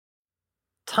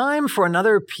Time for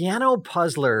another piano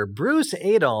puzzler. Bruce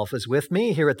Adolph is with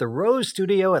me here at the Rose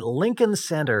Studio at Lincoln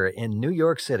Center in New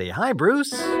York City. Hi,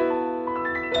 Bruce.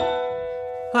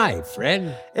 Hi,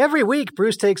 Fred. Every week,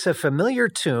 Bruce takes a familiar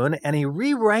tune and he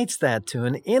rewrites that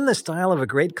tune in the style of a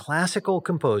great classical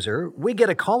composer. We get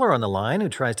a caller on the line who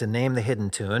tries to name the hidden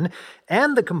tune,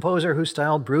 and the composer whose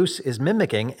style Bruce is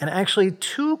mimicking, and actually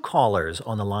two callers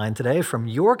on the line today from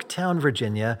Yorktown,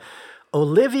 Virginia.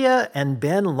 Olivia and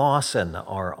Ben Lawson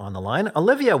are on the line.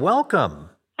 Olivia, welcome.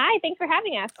 Hi, thanks for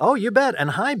having us. Oh, you bet.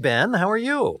 And hi, Ben. How are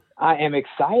you? I am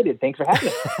excited. Thanks for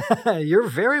having me. You're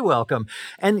very welcome.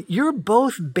 And you're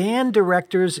both band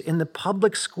directors in the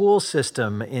public school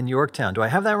system in Yorktown. Do I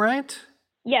have that right?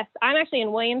 Yes, I'm actually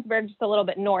in Williamsburg, just a little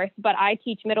bit north, but I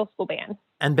teach middle school band.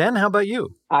 And Ben, how about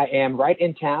you? I am right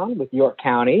in town with York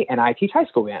County, and I teach high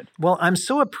school band. Well, I'm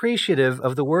so appreciative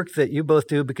of the work that you both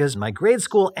do because my grade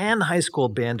school and high school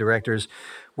band directors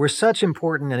were such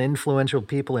important and influential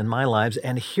people in my lives,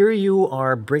 and here you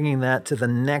are bringing that to the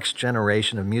next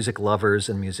generation of music lovers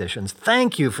and musicians.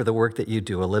 Thank you for the work that you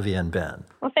do, Olivia and Ben.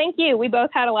 Well, thank you. We both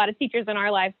had a lot of teachers in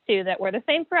our lives, too, that were the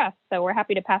same for us, so we're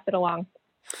happy to pass it along.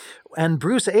 And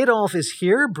Bruce Adolph is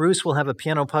here. Bruce will have a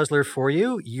piano puzzler for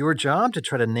you. Your job to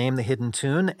try to name the hidden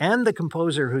tune and the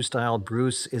composer whose style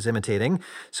Bruce is imitating.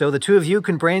 So the two of you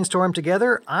can brainstorm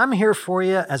together. I'm here for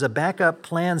you as a backup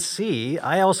plan C.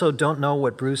 I also don't know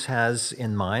what Bruce has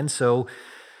in mind. So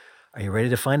are you ready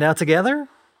to find out together?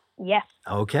 Yes.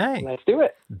 Okay. Let's do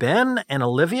it. Ben and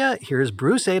Olivia, here's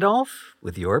Bruce Adolph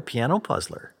with your piano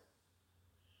puzzler.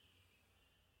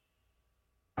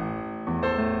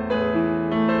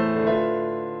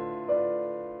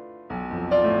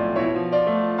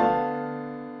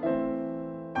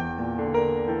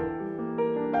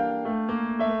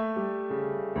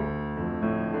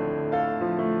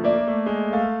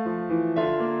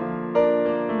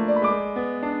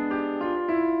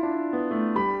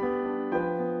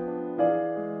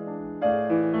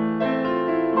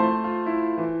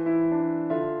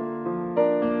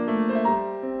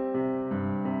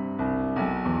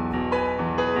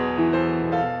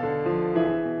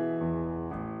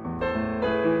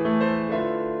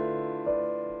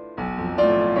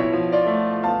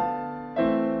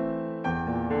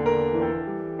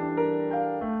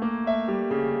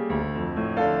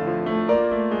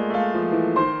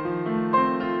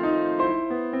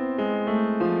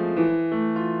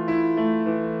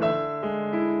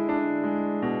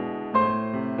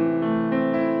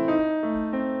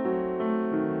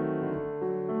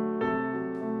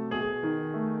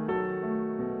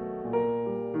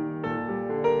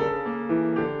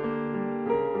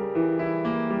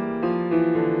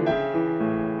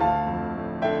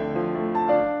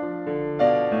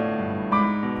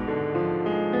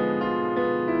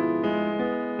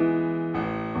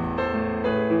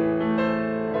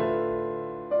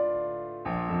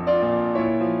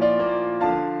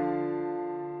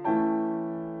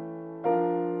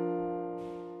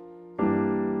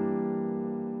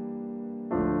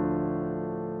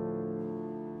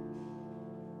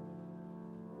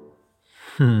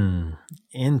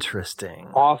 Interesting.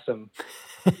 Awesome.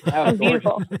 That was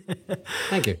beautiful.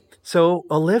 Thank you. So,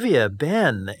 Olivia,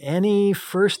 Ben, any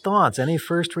first thoughts, any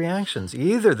first reactions,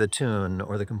 either the tune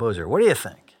or the composer? What do you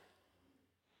think?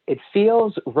 It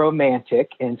feels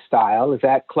romantic in style. Is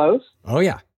that close? Oh,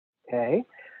 yeah. Okay.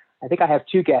 I think I have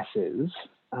two guesses.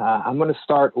 I'm going to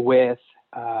start with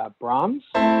Brahms,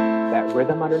 that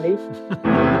rhythm underneath.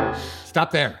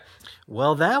 Stop there.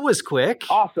 Well, that was quick.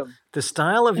 Awesome. The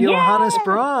style of Johannes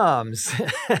Brahms.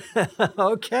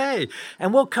 Okay.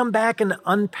 And we'll come back and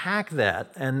unpack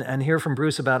that and hear from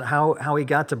Bruce about how he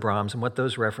got to Brahms and what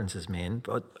those references mean.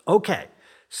 But okay,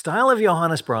 style of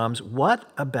Johannes Brahms.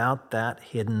 What about that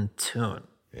hidden tune?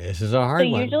 This is a hard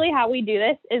one. So usually how we do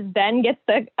this is Ben gets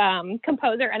the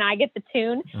composer and I get the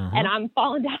tune, and I'm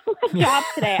falling down my job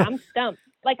today. I'm stumped.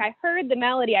 Like, I heard the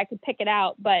melody, I could pick it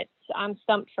out, but I'm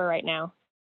stumped for right now.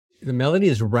 The melody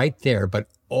is right there, but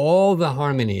all the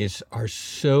harmonies are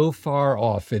so far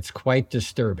off, it's quite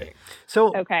disturbing.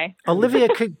 So, okay. Olivia,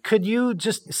 could you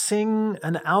just sing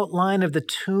an outline of the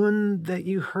tune that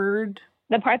you heard?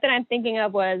 The part that I'm thinking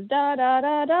of was da da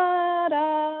da da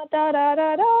da da da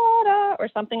da da da, or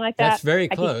something like that. That's very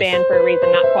close. I teach band for a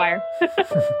reason, not choir.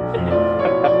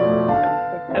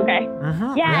 Okay.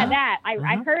 That.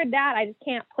 I heard that. I just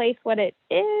can't place what it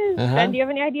is. Ben, do you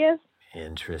have any ideas?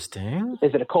 Interesting.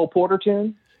 Is it a Cole Porter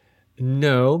tune?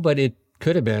 No, but it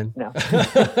could have been. No.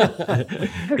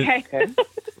 Okay.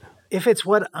 If it's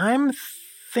what I'm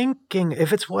thinking,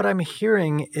 if it's what I'm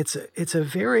hearing, it's a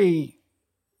very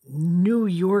New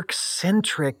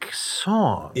York-centric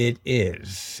song. It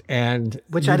is. And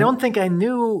which I don't think I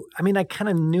knew. I mean, I kind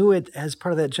of knew it as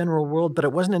part of that general world, but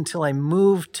it wasn't until I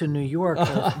moved to New York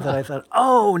that I thought,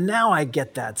 oh, now I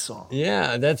get that song.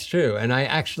 Yeah, that's true. And I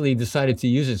actually decided to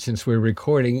use it since we're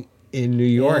recording in New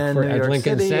York at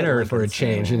Lincoln Center for a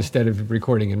change instead of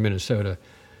recording in Minnesota.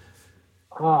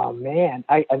 Oh, man.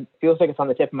 It feels like it's on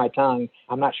the tip of my tongue.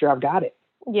 I'm not sure I've got it.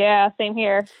 Yeah, same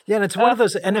here. Yeah, and it's one of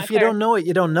those, and if you don't know it,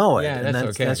 you don't know it. Yeah, and that's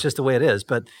okay. That's just the way it is.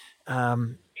 But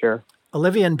Sure.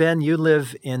 Olivia and Ben, you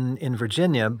live in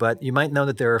Virginia, but you might know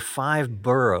that there are 5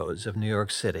 boroughs of New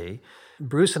York City.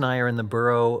 Bruce and I are in the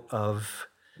borough of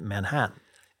Manhattan.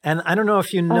 And I don't know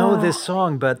if you know this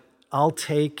song, but I'll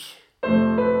take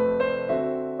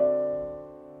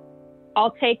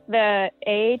the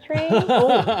A train.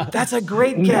 Oh, that's a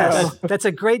great guess. That's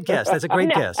a great guess. That's a great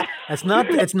guess. It's not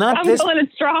I'm this. pulling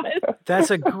at straws.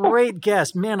 That's a great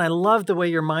guess. Man, I love the way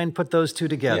your mind put those two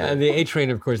together. Yeah, and the A Train,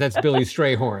 of course, that's Billy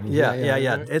Strayhorn. Yeah.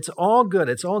 It's all good.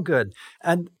 It's all good.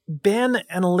 And Ben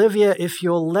and Olivia, if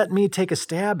you'll let me take a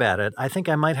stab at it, I think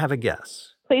I might have a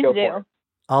guess. Please Go do. for it.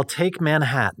 I'll take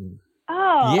Manhattan.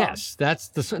 Oh. Yes, that's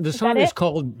the song is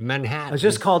called Manhattan. It's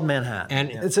just called Manhattan. And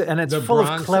it's the full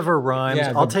Bronx, of clever rhymes.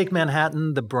 Yeah, I'll take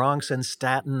Manhattan, the Bronx, and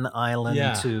Staten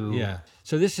Island too. Yeah.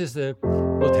 So this is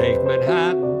we'll take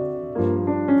Manhattan.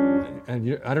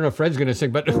 And I don't know if Fred's going to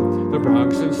sing, but the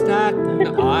Bronx and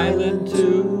Staten Island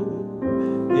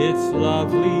too. It's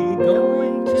lovely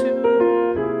going to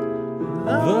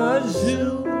the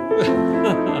zoo.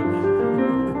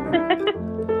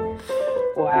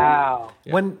 Wow.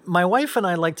 Yeah. When my wife and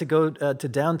I like to go to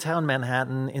downtown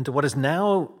Manhattan into what is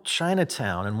now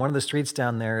Chinatown, and one of the streets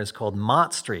down there is called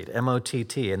Mott Street,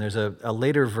 M-O-T-T, and there's a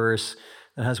later verse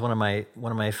that has one of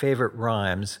my favorite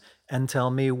rhymes. And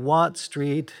tell me what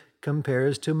street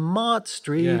compares to Mott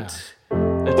Street. Yeah.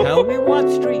 Tell me what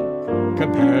street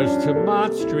compares to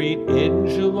Mott Street in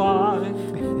July.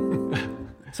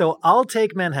 So I'll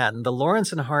take Manhattan, the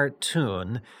Lawrence and Hart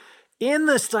tune, in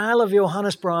the style of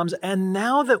Johannes Brahms. And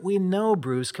now that we know,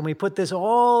 Bruce, can we put this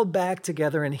all back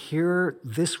together and hear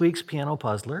this week's Piano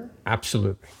Puzzler?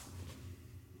 Absolutely.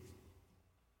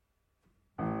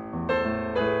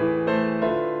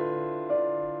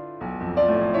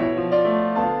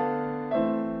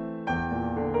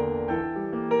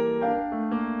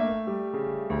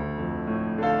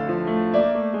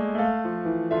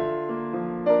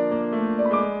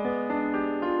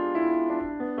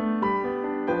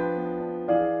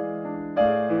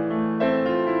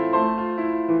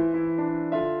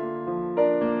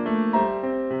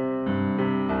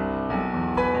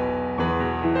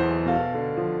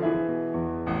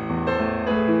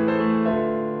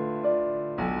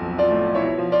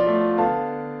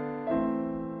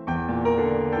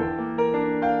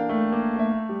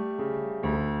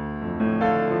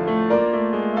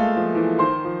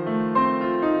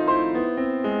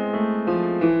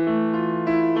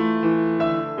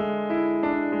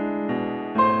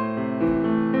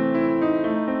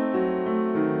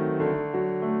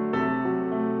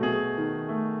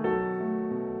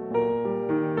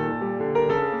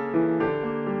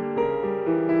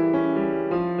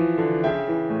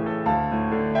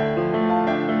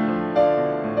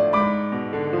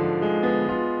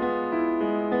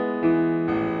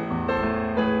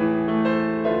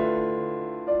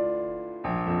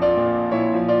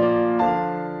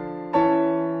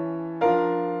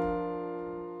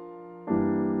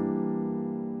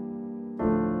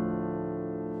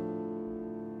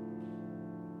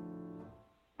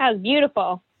 That was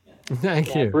beautiful.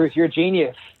 Thank you. Bruce, you're a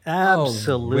genius.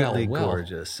 Absolutely well.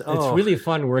 gorgeous. It's really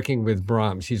fun working with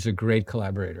Brahms. He's a great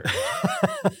collaborator.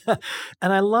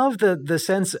 And I love the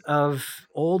sense of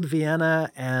old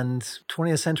Vienna and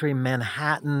 20th century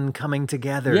Manhattan coming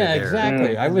together. Yeah, there.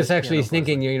 exactly. I was actually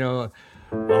thinking, I'll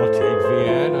take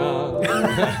Vienna.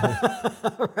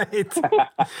 Right.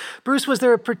 Bruce, was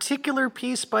there a particular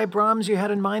piece by Brahms you had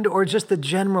in mind, or just the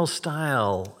general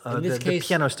style, the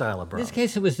piano style of Brahms? In this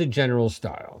case, it was the general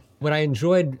style. What I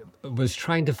enjoyed was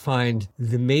trying to find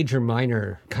the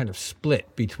major-minor kind of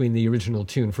split between the original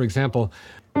tune. For example,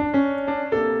 this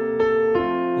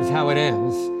is how it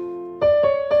ends.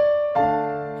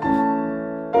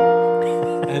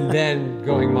 And then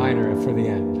going minor for the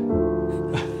end.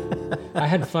 I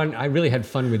had fun. I really had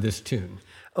fun with this tune.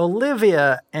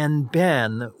 Olivia and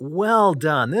Ben, well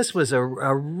done. This was a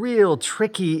real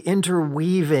tricky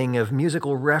interweaving of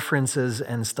musical references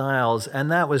and styles,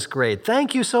 and that was great.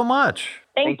 Thank you so much.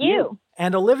 Thank you.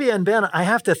 And Olivia and Ben, I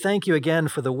have to thank you again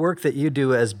for the work that you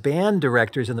do as band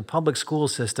directors in the public school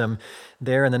system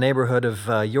there in the neighborhood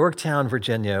of Yorktown,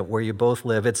 Virginia, where you both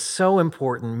live. It's so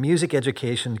important, music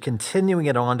education, continuing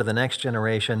it on to the next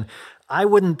generation. I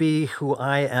wouldn't be who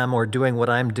I am or doing what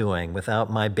I'm doing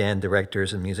without my band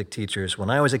directors and music teachers when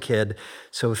I was a kid.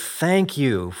 So thank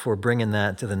you for bringing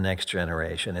that to the next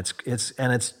generation.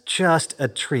 It's just a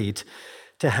treat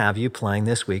to have you playing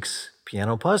this week's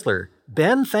Piano Puzzler.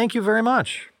 Ben, thank you very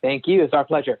much. Thank you. It's our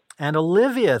pleasure. And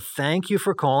Olivia, thank you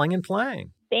for calling and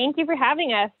playing. Thank you for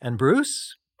having us. And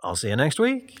Bruce, I'll see you next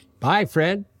week. Bye,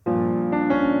 Fred.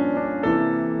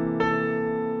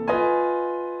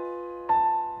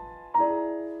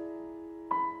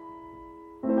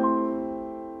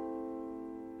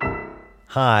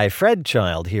 Hi, Fred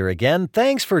Child here again.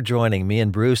 Thanks for joining me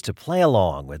and Bruce to play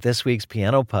along with this week's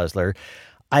Piano Puzzler.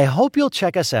 I hope you'll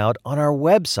check us out on our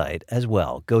website as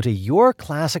well. Go to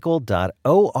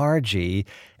yourclassical.org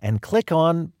and click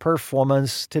on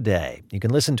Performance Today. You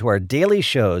can listen to our daily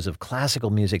shows of classical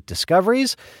music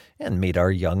discoveries and meet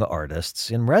our young artists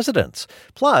in residence.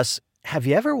 Plus, have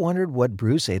you ever wondered what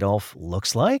Bruce Adolphe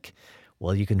looks like?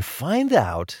 Well, you can find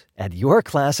out at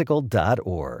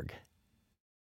yourclassical.org.